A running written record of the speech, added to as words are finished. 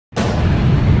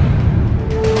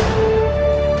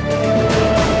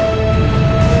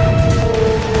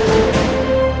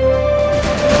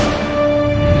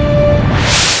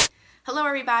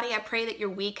everybody. I pray that your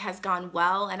week has gone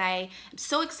well, and I am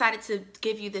so excited to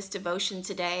give you this devotion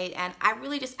today. And I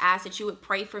really just ask that you would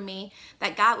pray for me,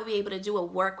 that God would be able to do a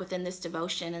work within this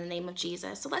devotion in the name of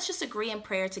Jesus. So let's just agree in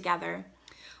prayer together.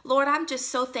 Lord, I'm just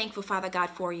so thankful, Father God,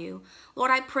 for you.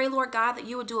 Lord, I pray, Lord God, that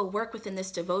you would do a work within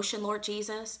this devotion, Lord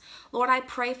Jesus. Lord, I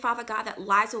pray, Father God, that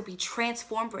lives will be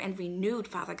transformed and renewed,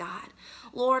 Father God.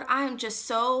 Lord, I am just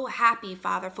so happy,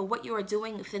 Father, for what you are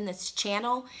doing within this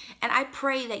channel. And I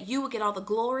pray that you will get all the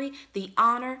glory, the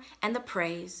honor, and the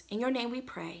praise. In your name we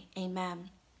pray.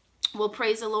 Amen. Well,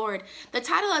 praise the Lord. The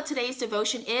title of today's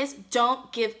devotion is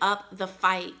Don't Give Up the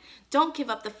Fight. Don't give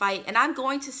up the fight. And I'm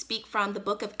going to speak from the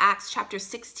book of Acts chapter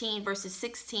 16, verses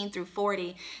 16 through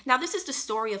 40. Now, this is the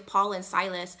story of Paul and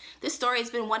Silas. This story has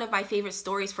been one of my favorite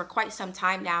stories for quite some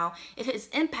time now. It has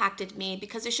impacted me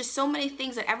because there's just so many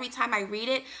things that every time I read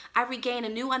it, I regain a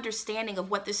new understanding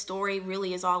of what this story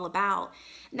really is all about.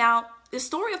 Now, the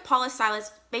story of Paul and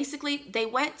Silas, basically, they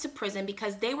went to prison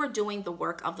because they were doing the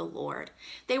work of the Lord.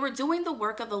 They were doing the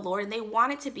work of the Lord, and they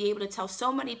wanted to be able to tell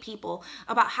so many people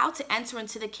about how to enter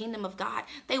into the kingdom of God.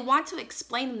 They want to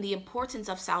explain them the importance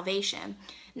of salvation.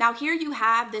 Now, here you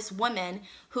have this woman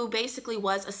who basically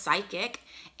was a psychic,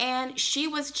 and she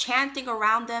was chanting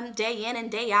around them day in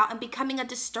and day out and becoming a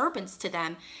disturbance to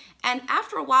them. And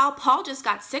after a while, Paul just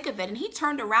got sick of it, and he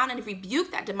turned around and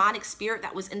rebuked that demonic spirit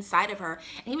that was inside of her.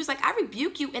 And he was like, I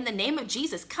rebuke you in the name of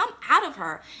Jesus. Come out of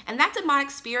her. And that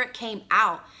demonic spirit came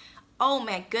out. Oh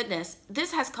my goodness.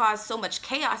 This has caused so much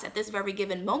chaos at this very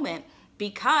given moment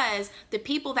because the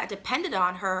people that depended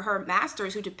on her, her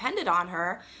masters who depended on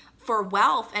her for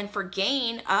wealth and for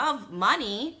gain of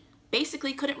money,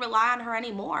 basically couldn't rely on her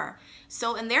anymore.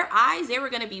 So in their eyes, they were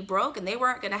going to be broke and they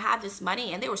weren't going to have this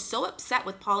money. And they were so upset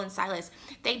with Paul and Silas.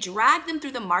 They dragged them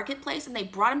through the marketplace and they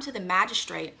brought them to the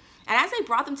magistrate. And as they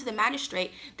brought them to the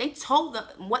magistrate, they told them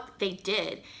what they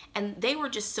did. And they were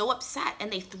just so upset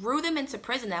and they threw them into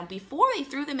prison. Now, before they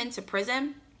threw them into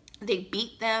prison, they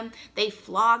beat them, they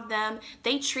flogged them,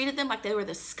 they treated them like they were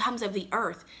the scums of the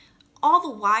earth. All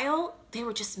the while, they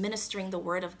were just ministering the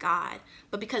word of God.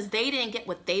 But because they didn't get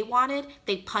what they wanted,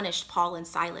 they punished Paul and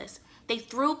Silas. They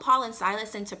threw Paul and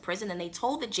Silas into prison and they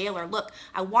told the jailer, look,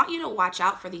 I want you to watch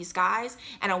out for these guys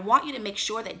and I want you to make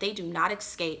sure that they do not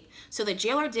escape. So the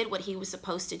jailer did what he was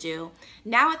supposed to do.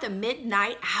 Now at the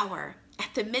midnight hour,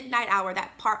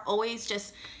 that part always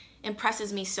just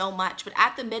impresses me so much. But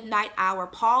at the midnight hour,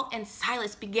 Paul and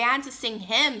Silas began to sing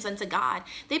hymns unto God.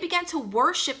 They began to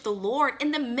worship the Lord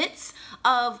in the midst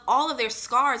of all of their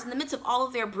scars, in the midst of all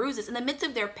of their bruises, in the midst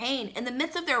of their pain, in the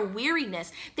midst of their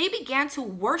weariness. They began to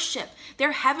worship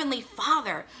their heavenly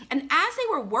Father. And as they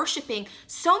were worshiping,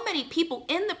 so many people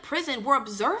in the prison were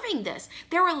observing this.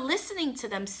 They were listening to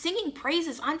them, singing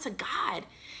praises unto God.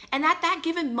 And at that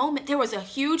given moment, there was a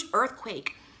huge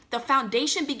earthquake. The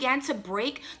foundation began to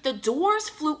break, the doors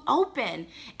flew open,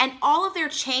 and all of their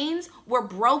chains were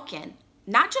broken.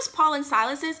 Not just Paul and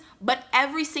Silas's, but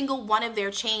every single one of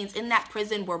their chains in that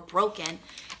prison were broken.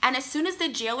 And as soon as the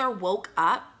jailer woke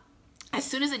up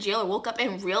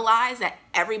and realized that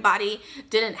everybody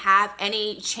didn't have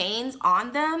any chains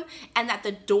on them and that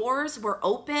the doors were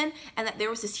open and that there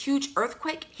was this huge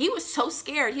earthquake, he was so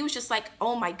scared. He was just like,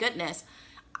 oh my goodness.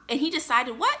 And he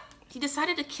decided what? He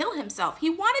decided to kill himself. He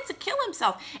wanted to kill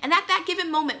himself. And at that given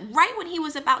moment, right when he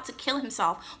was about to kill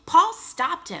himself, Paul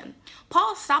stopped him.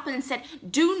 Paul stopped him and said,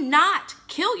 do not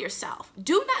kill yourself.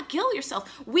 Do not kill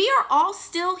yourself. We are all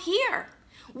still here.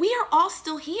 We are all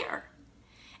still here.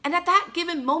 And at that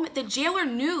given moment, the jailer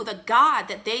knew the God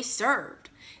that they served.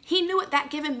 He knew at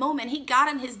that given moment, he got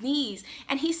on his knees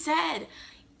and he said,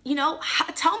 you know,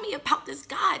 tell me about this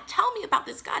God. Tell me about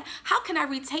this God. How can I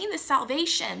retain this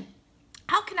salvation?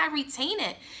 How can I retain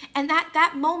it? And at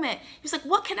that moment, he was like,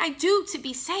 what can I do to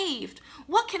be saved?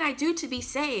 What can I do to be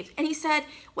saved? And he said,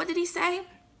 what did he say?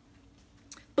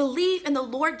 Believe in the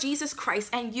Lord Jesus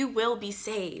Christ and you will be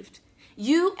saved.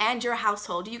 You and your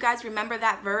household. Do you guys remember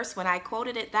that verse when I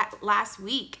quoted it that last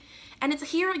week? And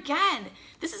it's here again.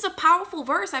 This is a powerful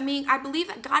verse. I mean, I believe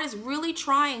that God is really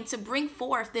trying to bring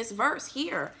forth this verse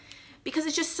here. Because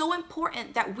it's just so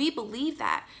important that we believe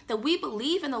that we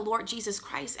believe in the Lord Jesus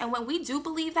Christ. And when we do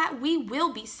believe that, we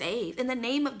will be saved in the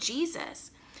name of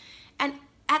Jesus. And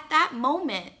at that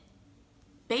moment,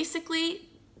 basically,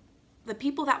 the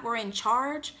people that were in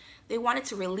charge, they wanted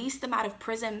to release them out of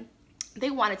prison. they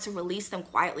wanted to release them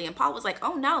quietly. And Paul was like,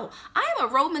 oh no, I am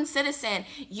a Roman citizen.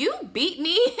 You beat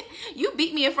me. You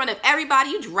beat me in front of everybody.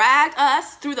 You dragged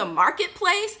us through the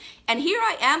marketplace. And here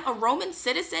I am, a Roman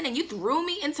citizen, and you threw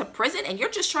me into prison and you're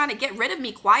just trying to get rid of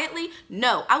me quietly.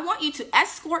 No, I want you to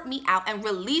escort me out and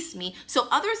release me so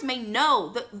others may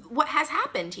know what has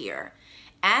happened here.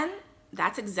 And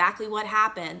that's exactly what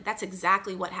happened. That's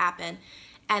exactly what happened.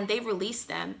 And they released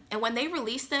them. And when they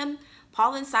released them,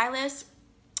 Paul and Silas,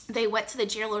 they went to the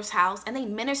jailer's house and they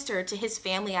ministered to his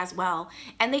family as well.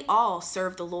 And they all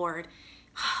served the Lord.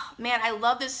 Man, I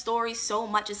love this story so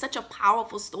much. It's such a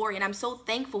powerful story. And I'm so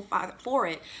thankful for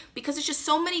it because it's just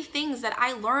so many things that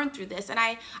I learned through this. And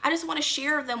I just want to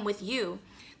share them with you.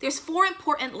 There's four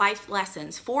important life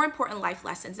lessons.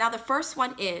 Now, the first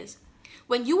one is,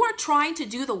 when you are trying to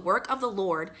do the work of the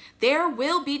Lord, there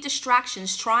will be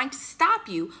distractions trying to stop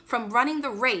you from running the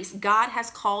race God has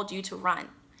called you to run.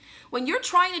 When you're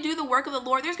trying to do the work of the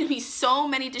Lord, there's going to be so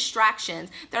many distractions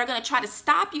that are going to try to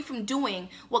stop you from doing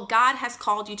what God has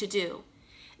called you to do.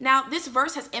 Now, this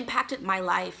verse has impacted my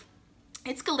life.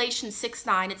 It's Galatians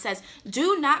 6:9. It says,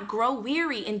 do not grow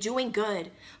weary in doing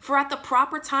good, for at the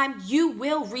proper time you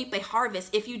will reap a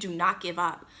harvest if you do not give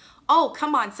up. Oh,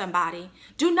 come on, somebody.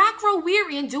 Do not grow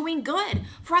weary in doing good,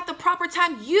 for at the proper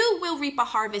time you will reap a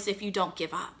harvest if you don't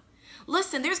give up.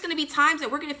 Listen, there's going to be times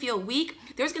that we're going to feel weak.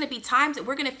 There's going to be times that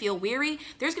we're going to feel weary.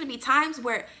 There's going to be times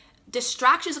where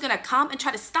distractions are going to come and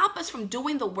try to stop us from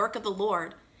doing the work of the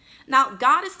Lord. Now,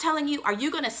 God is telling you, are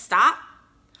you going to stop?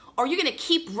 Or are you going to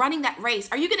keep running that race?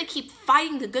 Are you going to keep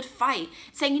fighting the good fight?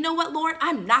 Saying, you know what, Lord,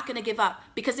 I'm not going to give up.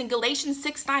 Because in Galatians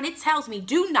 6:9, it tells me,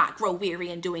 do not grow weary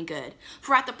in doing good.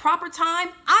 For at the proper time,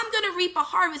 I'm going to reap a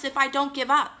harvest if I don't give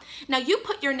up. Now, you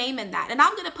put your name in that, and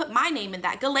I'm going to put my name in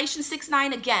that. Galatians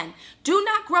 6:9 again. Do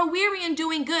not grow weary in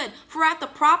doing good. For at the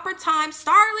proper time,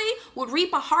 Starlee would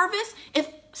reap a harvest if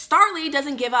Starlee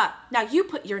doesn't give up. Now, you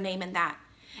put your name in that.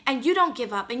 And you don't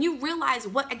give up, and you realize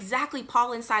what exactly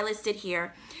Paul and Silas did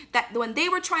here. That when they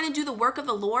were trying to do the work of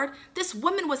the Lord, this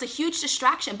woman was a huge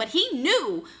distraction, but he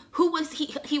knew who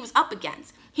he was up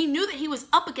against. He knew that he was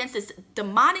up against this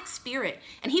demonic spirit,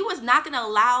 and he was not going to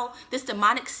allow this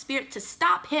demonic spirit to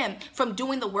stop him from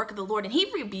doing the work of the Lord. And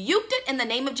he rebuked it in the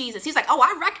name of Jesus. He's like, oh,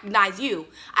 I recognize you.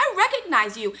 I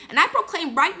recognize you. And I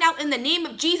proclaim right now in the name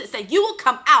of Jesus that you will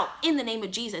come out in the name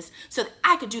of Jesus so that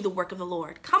I could do the work of the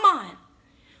Lord. Come on.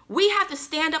 We have to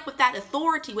stand up with that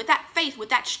authority, with that faith, with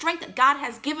that strength that God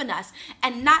has given us,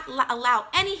 and not allow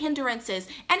any hindrances,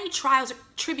 any trials or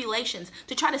tribulations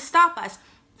to try to stop us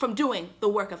from doing the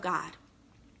work of God.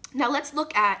 Now let's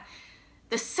look at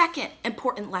the second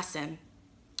important lesson.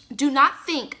 Do not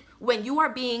think when you are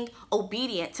being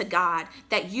obedient to God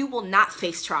that you will not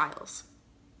face trials.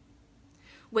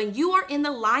 When you are in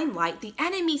the limelight, the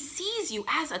enemy sees you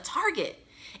as a target.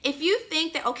 If you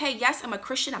think that, okay, yes, I'm a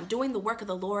Christian, I'm doing the work of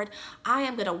the Lord, I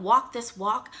am going to walk this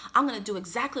walk, I'm going to do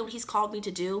exactly what he's called me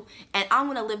to do, and I'm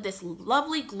going to live this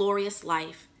lovely, glorious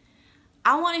life.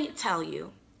 I want to tell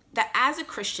you that as a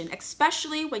Christian,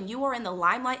 especially when you are in the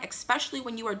limelight, especially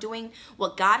when you are doing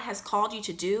what God has called you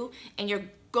to do, and you're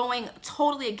going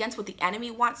totally against what the enemy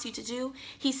wants you to do,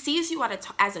 he sees you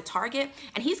as a target,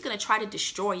 and he's going to try to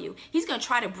destroy you. He's going to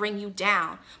try to bring you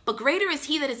down. But greater is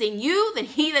he that is in you than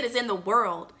he that is in the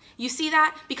world. You see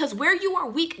that? Because where you are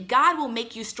weak, God will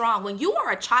make you strong. When you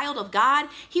are a child of God,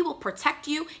 he will protect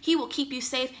you, he will keep you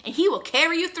safe, and he will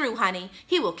carry you through, honey.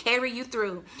 He will carry you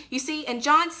through. You see, in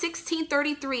John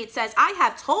 16:33, it says, I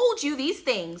have told you these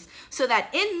things so that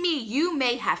in me you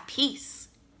may have peace.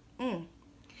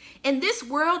 In this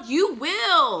world, you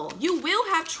will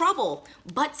have trouble,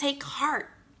 but take heart.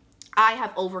 I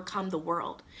have overcome the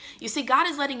world. You see, God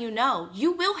is letting you know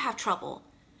you will have trouble.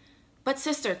 But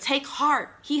sister, take heart.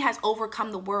 He has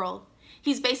overcome the world.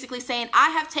 He's basically saying, I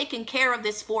have taken care of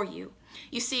this for you.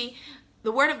 You see,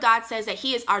 the word of God says that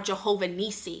he is our Jehovah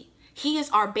Nissi. He is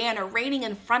our banner reigning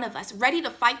in front of us, ready to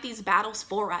fight these battles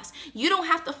for us. You don't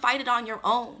have to fight it on your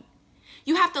own.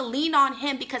 You have to lean on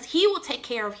him because he will take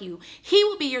care of you. He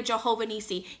will be your Jehovah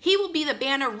Nissi. He will be the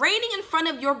banner reigning in front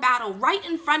of your battle, right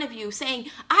in front of you, saying,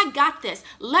 I got this.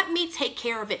 Let me take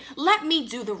care of it. Let me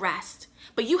do the rest.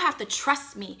 But you have to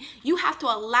trust me. You have to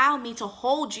allow me to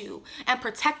hold you and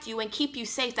protect you and keep you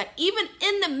safe, that even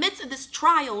in the midst of these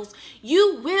trials,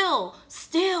 you will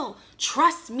still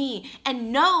trust me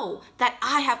and know that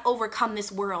I have overcome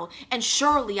this world, and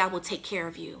surely I will take care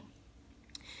of you.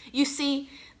 You see,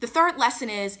 The third lesson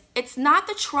is it's not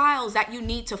the trials that you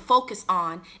need to focus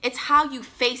on. It's how you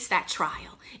face that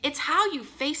trial. It's how you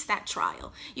face that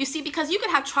trial. You see, because you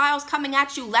could have trials coming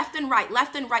at you left and right,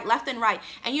 left and right, left and right.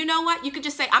 And you know what? You could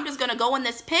just say, I'm just going to go in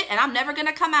this pit and I'm never going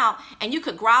to come out. And you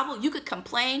could grovel, you could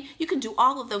complain, you can do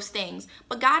all of those things.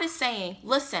 But God is saying,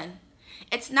 listen,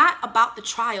 it's not about the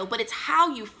trial, but it's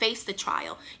how you face the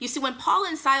trial. You see, when Paul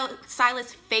and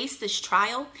Silas faced this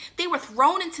trial, they were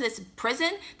thrown into this prison.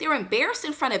 They were embarrassed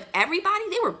in front of everybody.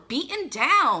 They were beaten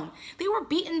down. They were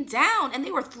beaten down and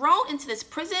they were thrown into this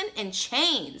prison in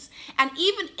chains. And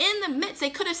even in the midst, they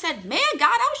could have said, man, God,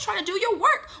 I was trying to do your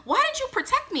work. Why didn't you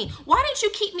protect me? Why didn't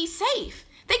you keep me safe?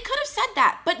 They could have said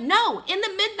that, but no, in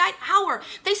the midnight hour,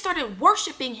 they started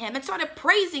worshiping him and started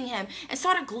praising him and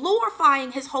started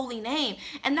glorifying his holy name.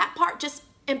 And that part just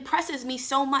impresses me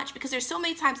so much because there's so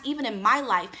many times, even in my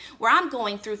life, where I'm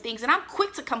going through things and I'm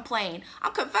quick to complain.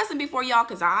 I'm confessing before y'all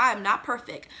because I am not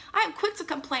perfect. I am quick to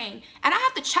complain and I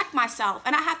have to check myself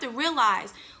and I have to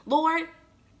realize, Lord,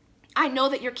 I know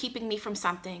that you're keeping me from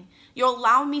something. You're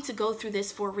allowing me to go through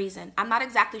this for a reason. I'm not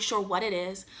exactly sure what it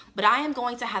is, but I am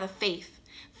going to have a faith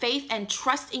and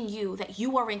trust in you that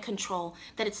you are in control,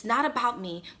 that it's not about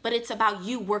me, but it's about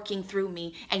you working through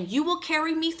me. And you will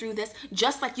carry me through this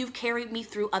just like you've carried me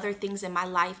through other things in my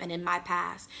life and in my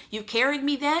past. You carried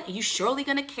me then, and you're surely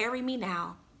going to carry me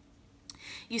now.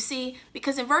 You see,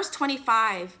 because in verse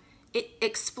 25, it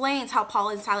explains how Paul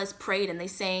and Silas prayed and they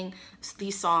sang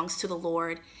these songs to the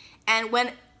Lord. And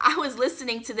when I was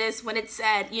listening to this, when it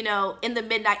said, you know, in the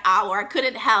midnight hour, I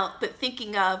couldn't help but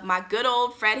thinking of my good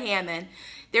old Fred Hammond.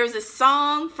 There's a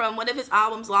song from one of his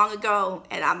albums long ago,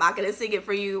 and I'm not going to sing it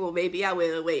for you. Well, maybe I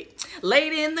will. Wait.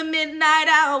 Late in the midnight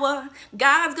hour,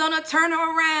 God's going to turn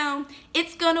around.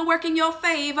 It's going to work in your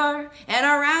favor and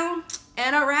around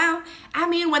and around. I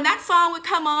mean, when that song would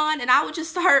come on and I would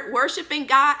just start worshiping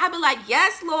God, I'd be like,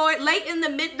 yes, Lord, late in the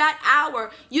midnight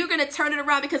hour, you're going to turn it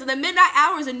around because the midnight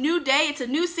hour is a new day. It's a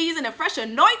new season. A fresh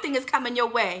anointing is coming your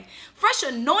way. Fresh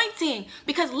anointing,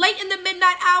 because late in the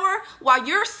midnight hour, while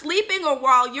you're sleeping or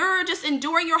while you're just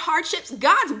enduring your hardships,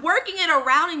 God's working it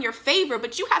around in your favor,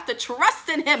 but you have to trust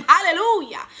in him.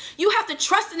 Hallelujah. You have to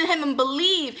trust in him and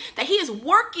believe that he is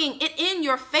working it in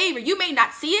your favor. You may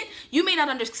not see it. You may not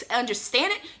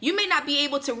understand it. You may not be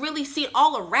able to really see it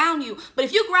all around you. But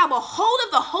if you grab a hold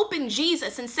of the hope in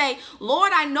Jesus and say,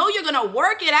 Lord, I know you're going to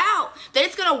work it out, that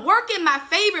it's going to work in my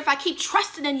favor if I keep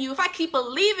trusting in you, if I keep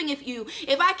believing in you,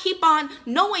 if I keep on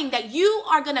knowing that you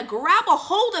are going to grab a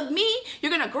hold of me, you're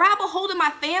going to grab a hold of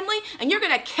my family, and you're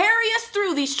going to carry us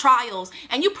through these trials,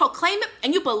 and you proclaim it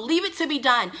and you believe it to be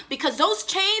done, because those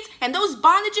chains and those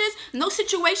bondages and those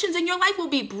situations in your life will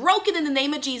be broken in the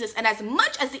name of Jesus. And as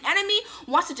much as the enemy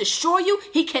wants to destroy you,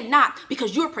 he cannot,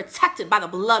 because you're protected by the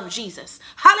blood of Jesus.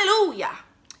 Hallelujah.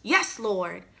 Yes,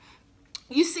 Lord.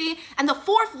 You see, and the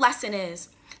fourth lesson is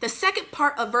the second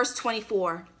part of verse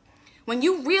 24. When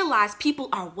you realize people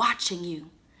are watching you.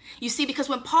 You see, because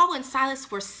when Paul and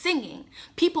Silas were singing,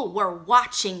 people were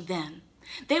watching them.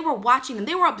 They were watching them.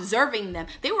 They were observing them.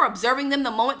 They were observing them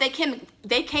the moment they came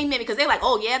in, because they're like,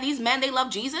 oh yeah, these men, they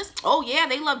love Jesus. Oh yeah,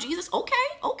 they love Jesus. Okay.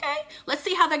 Let's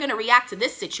see how they're going to react to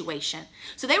this situation.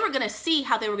 So they were going to see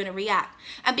how they were going to react.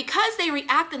 And because they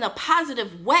react in a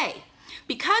positive way,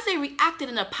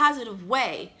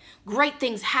 great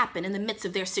things happen in the midst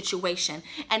of their situation.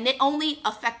 And it only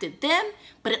affected them,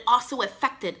 but it also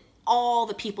affected all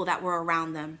the people that were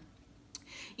around them.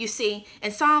 You see,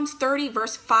 in Psalms 30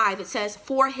 verse 5, it says,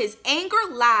 for his anger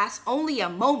lasts only a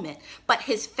moment, but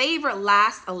his favor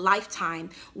lasts a lifetime.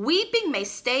 Weeping may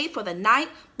stay for the night,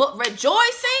 but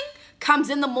rejoicing comes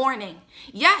in the morning.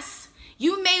 Yes,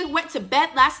 you may have went to bed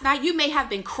last night. You may have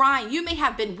been crying. You may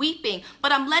have been weeping,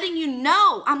 but I'm letting you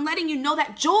know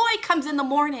that joy comes in the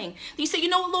morning. You say, you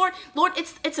know what, Lord,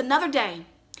 it's another day.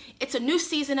 It's a new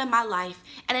season in my life.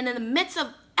 And in the midst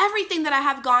of everything that I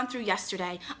have gone through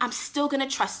yesterday, I'm still going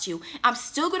to trust you. I'm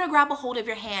still going to grab a hold of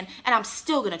your hand, and I'm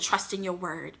still going to trust in your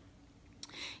word.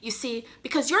 You see,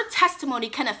 because your testimony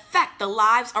can affect the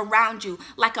lives around you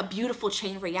like a beautiful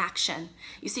chain reaction.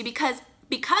 You see, because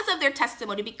of their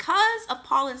testimony, because of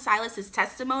Paul and Silas's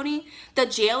testimony, the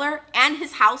jailer and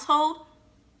his household,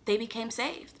 they became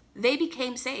saved. They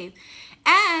became saved.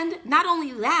 And not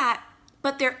only that,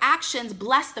 but their actions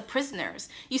bless the prisoners.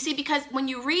 You see, because when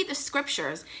you read the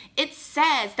scriptures, it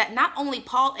says that not only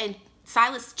Paul and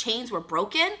Silas' chains were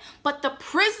broken, but the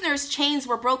prisoners' chains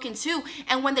were broken too.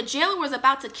 And when the jailer was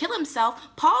about to kill himself,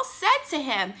 Paul said to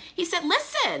him, he said,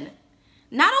 listen,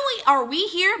 not only are we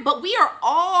here, but we are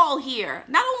all here.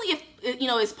 Not only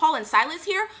is Paul and Silas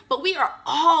here, but we are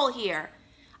all here.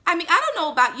 I mean, I don't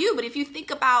know about you, but if you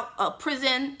think about a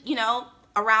prison,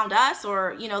 around us,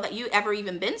 or, that you ever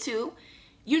even been to,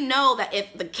 you know that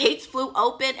if the gates flew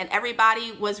open and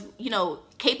everybody was,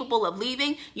 capable of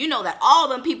leaving, you know that all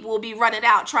them people will be running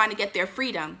out trying to get their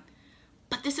freedom.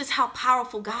 But this is how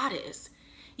powerful God is.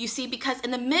 You see, because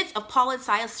in the midst of Paul and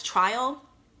Silas' trial,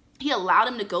 he allowed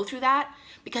him to go through that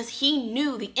because he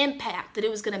knew the impact that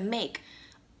it was going to make.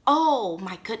 Oh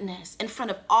my goodness, in front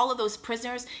of all of those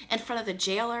prisoners, in front of the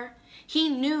jailer, he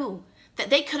knew that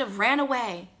they could have ran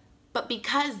away, but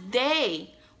because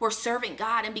they were serving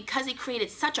God and because he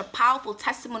created such a powerful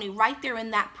testimony right there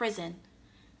in that prison,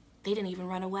 they didn't even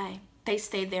run away. They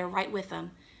stayed there right with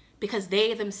them because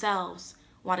they themselves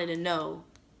wanted to know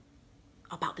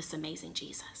about this amazing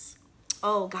Jesus.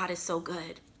 Oh, God is so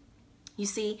good. You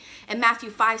see, in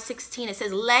Matthew 5:16, it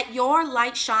says, "Let your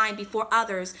light shine before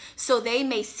others so they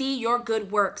may see your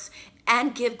good works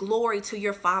and give glory to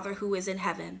your Father who is in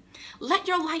heaven." Let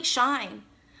your light shine.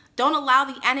 Don't allow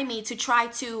the enemy to try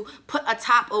to put a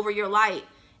top over your light,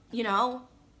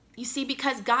 You see,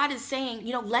 because God is saying,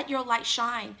 let your light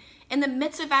shine. In the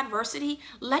midst of adversity,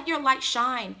 let your light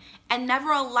shine and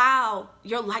never allow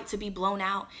your light to be blown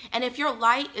out. And if your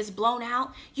light is blown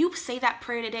out, you say that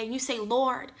prayer today and you say,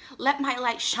 "Lord, let my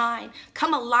light shine.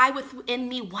 Come alive within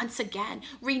me once again.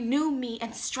 Renew me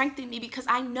and strengthen me, because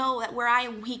I know that where I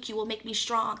am weak, you will make me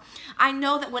strong. I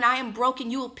know that when I am broken,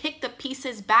 you will pick the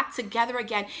pieces back together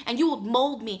again and you will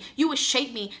mold me. You will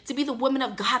shape me to be the woman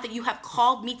of God that you have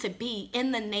called me to be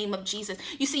in the name of Jesus."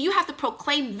 You see, you have to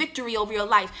proclaim victory over your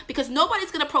life, because nobody's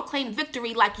going to proclaim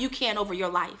victory like you can over your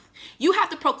life. You have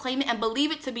to proclaim it and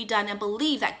believe it to be done and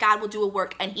believe that God will do a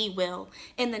work, and he will,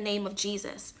 in the name of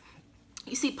Jesus.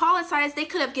 You see, Paul and Silas, they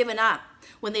could have given up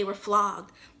when they were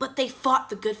flogged, but they fought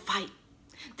the good fight.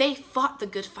 They fought the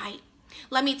good fight.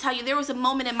 Let me tell you, there was a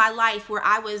moment in my life where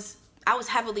I was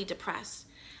heavily depressed.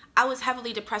 I was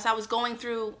heavily depressed. I was going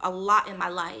through a lot in my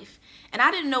life. And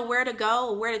I didn't know where to go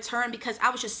or where to turn because I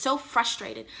was just so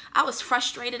frustrated. I was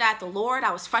frustrated at the Lord.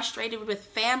 I was frustrated with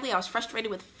family. I was frustrated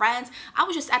with friends. I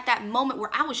was just at that moment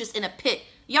where I was just in a pit.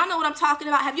 Y'all know what I'm talking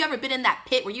about? Have you ever been in that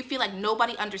pit where you feel like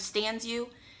nobody understands you?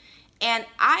 And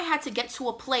I had to get to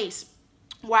a place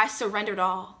where I surrendered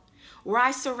all. Where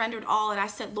I surrendered all and I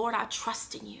said, "Lord, I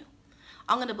trust in you.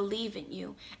 I'm going to believe in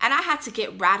you." And I had to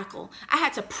get radical. I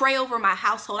had to pray over my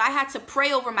household. I had to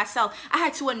pray over myself. I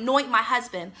had to anoint my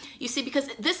husband. You see, because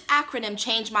this acronym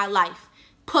changed my life.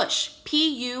 PUSH,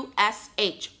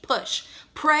 P-U-S-H, push.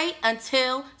 Pray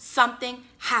until something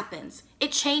happens.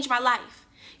 It changed my life.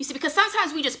 You see, because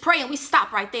sometimes we just pray and we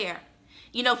stop right there.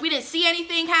 If we didn't see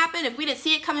anything happen, if we didn't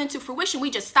see it come into fruition, we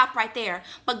just stop right there.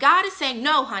 But God is saying,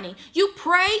 no, honey, you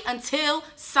pray until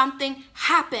something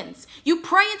happens. You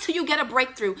pray until you get a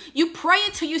breakthrough. You pray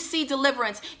until you see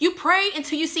deliverance. You pray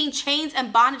until you see chains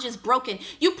and bondages broken.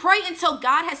 You pray until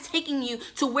God has taken you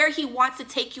to where he wants to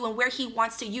take you and where he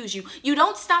wants to use you. You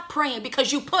don't stop praying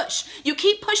because you push. You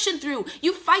keep pushing through.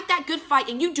 You fight that good fight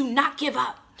and you do not give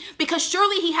up. Because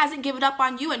surely he hasn't given up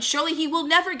on you, and surely he will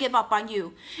never give up on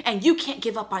you. And you can't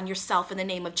give up on yourself in the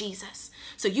name of Jesus.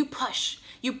 So you push.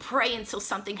 You pray until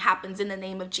something happens in the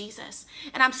name of Jesus.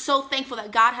 And I'm so thankful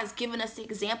that God has given us the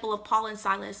example of Paul and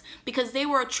Silas, because they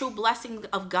were a true blessing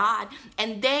of God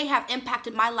and they have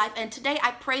impacted my life. And today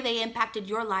I pray they impacted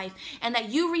your life, and that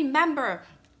you remember,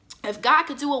 if God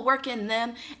could do a work in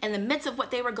them in the midst of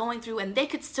what they were going through and they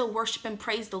could still worship and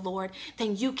praise the Lord,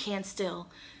 then you can still.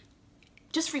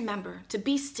 Just remember to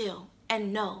be still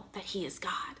and know that he is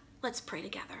God. Let's pray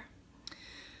together.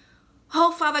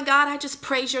 Oh, Father God, I just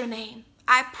praise your name.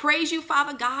 I praise you,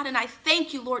 Father God, and I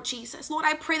thank you, Lord Jesus. Lord,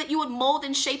 I pray that you would mold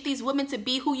and shape these women to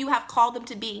be who you have called them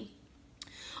to be.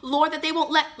 Lord, that they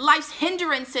won't let life's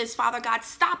hindrances, Father God,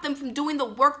 stop them from doing the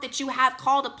work that you have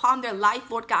called upon their life,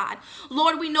 Lord God.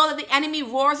 Lord, we know that the enemy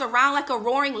roars around like a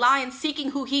roaring lion seeking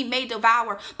who he may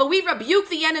devour. But we rebuke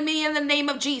the enemy in the name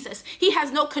of Jesus. He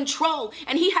has no control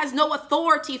and he has no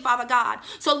authority, Father God.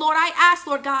 So, Lord, I ask,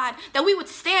 Lord God, that we would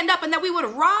stand up and that we would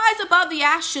rise above the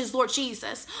ashes, Lord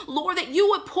Jesus. Lord, that you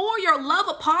would pour your love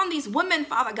upon these women,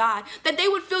 Father God, that they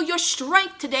would feel your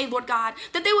strength today, Lord God,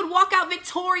 that they would walk out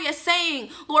victorious saying,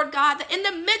 Lord God, that in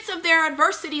the midst of their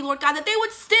adversity, Lord God, that they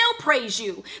would still praise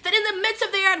you, that in the midst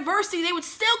of their adversity, they would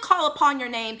still call upon your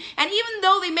name. And even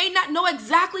though they may not know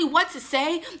exactly what to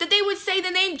say, that they would say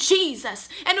the name Jesus,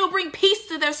 and it will bring peace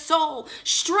to their soul,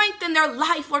 strength in their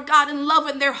life, Lord God, and love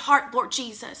in their heart, Lord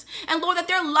Jesus. And Lord, that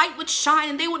their light would shine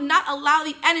and they would not allow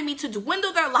the enemy to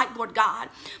dwindle their light, Lord God,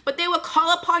 but they would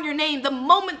call upon your name the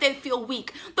moment they feel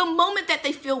weak, the moment that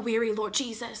they feel weary, Lord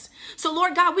Jesus. So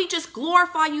Lord God, we just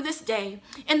glorify you this day.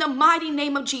 In the mighty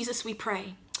name of Jesus we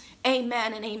pray.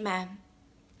 Amen and amen.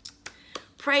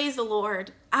 Praise the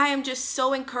Lord. I am just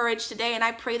so encouraged today, and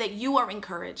I pray that you are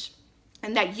encouraged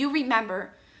and that you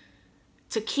remember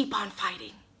to keep on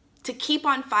fighting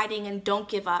and don't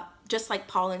give up, just like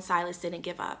Paul and Silas didn't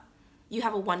give up. You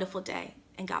have a wonderful day,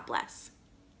 and God bless.